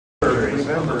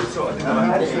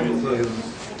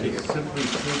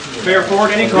Mayor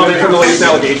Ford, any comments on the latest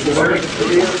allegations?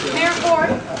 Mayor Ford?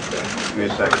 Give me a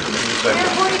second.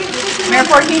 Mayor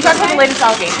Ford, can you talk about the latest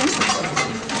allegations?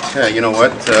 Yeah, you know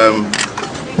what?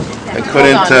 I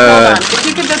couldn't. Hold on. If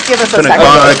you could just give us a second.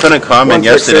 I couldn't comment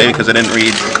yesterday because I didn't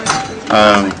read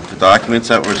the documents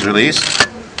that was released.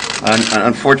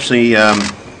 Unfortunately,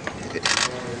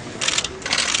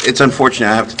 it's unfortunate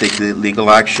I have to take the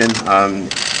legal action.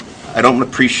 I don't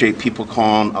appreciate people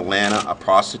calling Alana a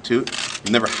prostitute. I've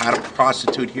never had a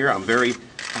prostitute here. I'm very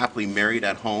happily married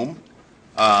at home.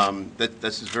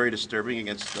 This is very disturbing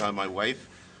against my wife.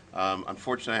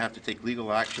 Unfortunately, I have to take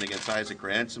legal action against Isaac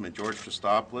Ransom and George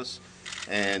Christopoulos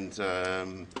and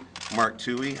Mark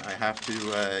Toohey. I have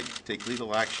to take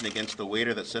legal action against the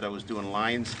waiter that said I was doing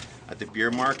lines at the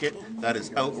beer market. That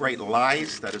is outright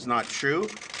lies. That is not true.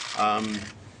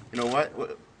 You know what?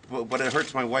 But it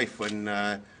hurts my wife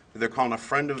when they're calling a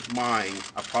friend of mine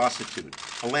a prostitute.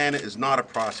 Alana is not a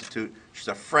prostitute. She's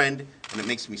a friend, and it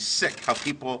makes me sick how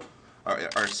people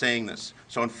are saying this.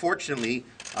 So unfortunately,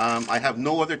 I have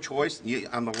no other choice.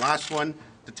 I'm the last one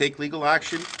to take legal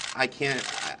action. I can't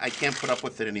put up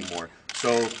with it anymore.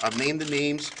 So I've named the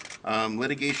names.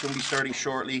 Litigation will be starting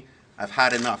shortly. I've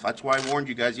had enough. That's why I warned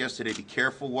you guys yesterday. Be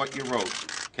careful what you wrote.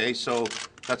 Okay, so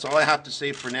that's all I have to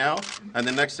say for now. And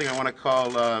the next thing I want to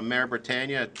call Mayor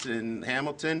Britannia in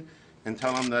Hamilton and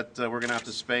tell them that we're going to have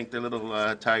to spank their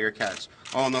little tiger cats.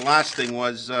 Oh, and the last thing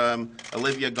was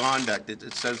Olivia Gondak.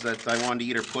 It says that I wanted to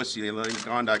eat her pussy. Olivia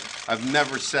Gondak. I've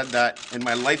never said that in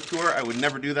my life to her. I would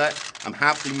never do that. I'm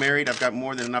happily married. I've got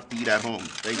more than enough to eat at home.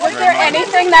 Thank you very much. Was there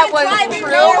anything that was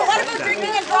true? What about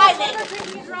drinking and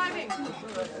driving?